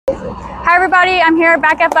Hi everybody, I'm here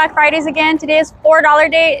back at Black Fridays again. Today is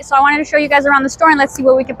 $4 day, so I wanted to show you guys around the store and let's see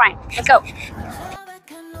what we can find. Let's go.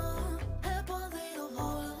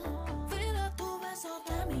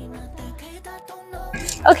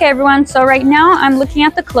 Okay everyone, so right now I'm looking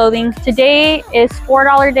at the clothing. Today is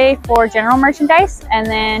 $4 day for general merchandise, and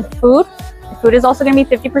then food. Food is also going to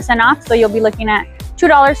be 50% off, so you'll be looking at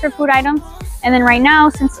 $2 for food items. And then right now,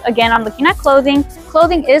 since again I'm looking at clothing,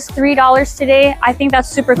 clothing is $3 today. I think that's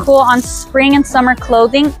super cool. On spring and summer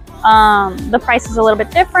clothing, the price is a little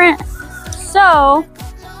bit different. So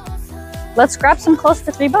let's grab some clothes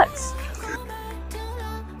for $3.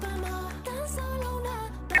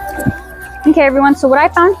 Okay everyone, so what I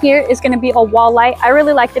found here is going to be a wall light. I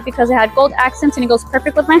really liked it because it had gold accents and it goes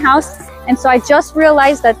perfect with my house. And so I just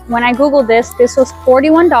realized that when I googled this was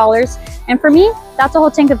 $41, and for me that's a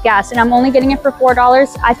whole tank of gas, and I'm only getting it for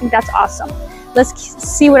 $4. I think that's awesome. Let's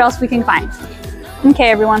see what else we can find. Okay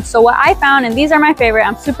everyone, so what I found, and these are my favorite,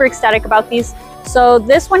 I'm super ecstatic about these. So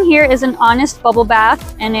this one here is an Honest bubble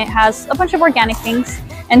bath, and it has a bunch of organic things.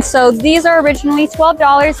 And so these are originally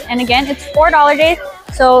 $12, and again it's $4 day,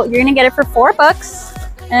 so you're gonna get it for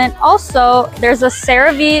 $4. And also there's a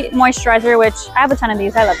CeraVe moisturizer, which I have a ton of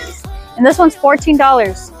these. I love these. And this one's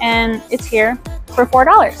 $14, and it's here for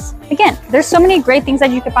 $4. Again, there's so many great things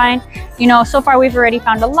that you can find. You know, so far we've already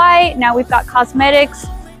found a light. Now we've got cosmetics.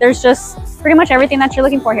 There's just pretty much everything that you're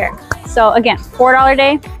looking for here. So again, $4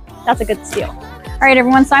 day, that's a good steal. All right,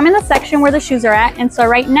 everyone, so I'm in the section where the shoes are at. And so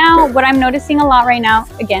right now, what I'm noticing a lot right now,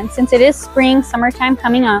 again, since it is spring, summertime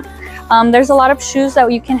coming up, there's a lot of shoes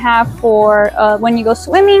that you can have for when you go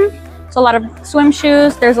swimming. So a lot of swim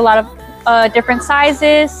shoes. There's a lot of different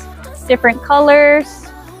sizes, different colors.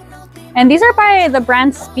 And these are by the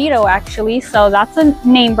brand Speedo, actually. So that's a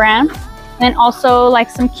name brand. And then also like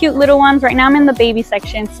some cute little ones. Right now I'm in the baby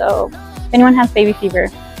section. So if anyone has baby fever,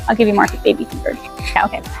 I'll give you more baby fever. Yeah,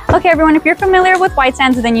 okay. Okay, everyone, if you're familiar with White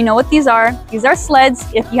Sands, then you know what these are. These are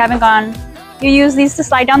sleds. If you haven't gone, you use these to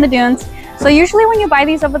slide down the dunes. So usually when you buy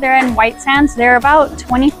these over there in White Sands, they're about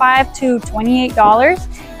 $25 to $28.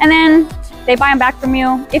 And then they buy them back from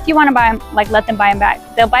you. If you want to buy them, like let them buy them back,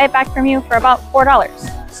 they'll buy it back from you for about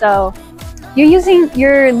 $4. So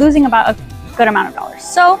you're losing about a good amount of dollars.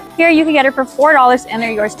 So here you can get it for $4 and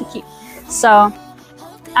they're yours to keep. So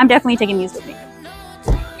I'm definitely taking these with me.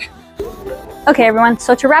 Okay everyone,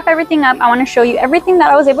 so to wrap everything up, I want to show you everything that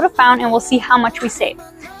I was able to find, and we'll see how much we save.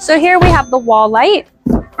 So here we have the wall light.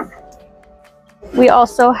 We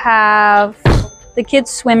also have the kids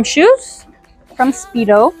swim shoes from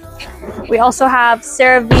Speedo. We also have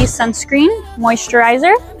CeraVe sunscreen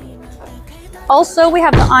moisturizer. Also, we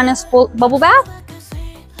have the Honest bubble bath.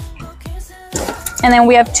 And then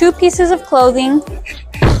we have 2 pieces of clothing.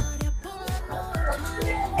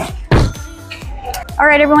 All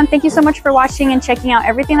right, everyone, thank you so much for watching and checking out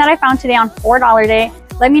everything that I found today on $4 day.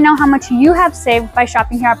 Let me know how much you have saved by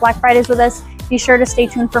shopping here at Black Fridays with us. Be sure to stay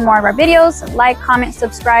tuned for more of our videos. Like, comment,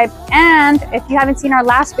 subscribe, and if you haven't seen our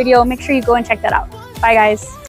last video, make sure you go and check that out. Bye, guys.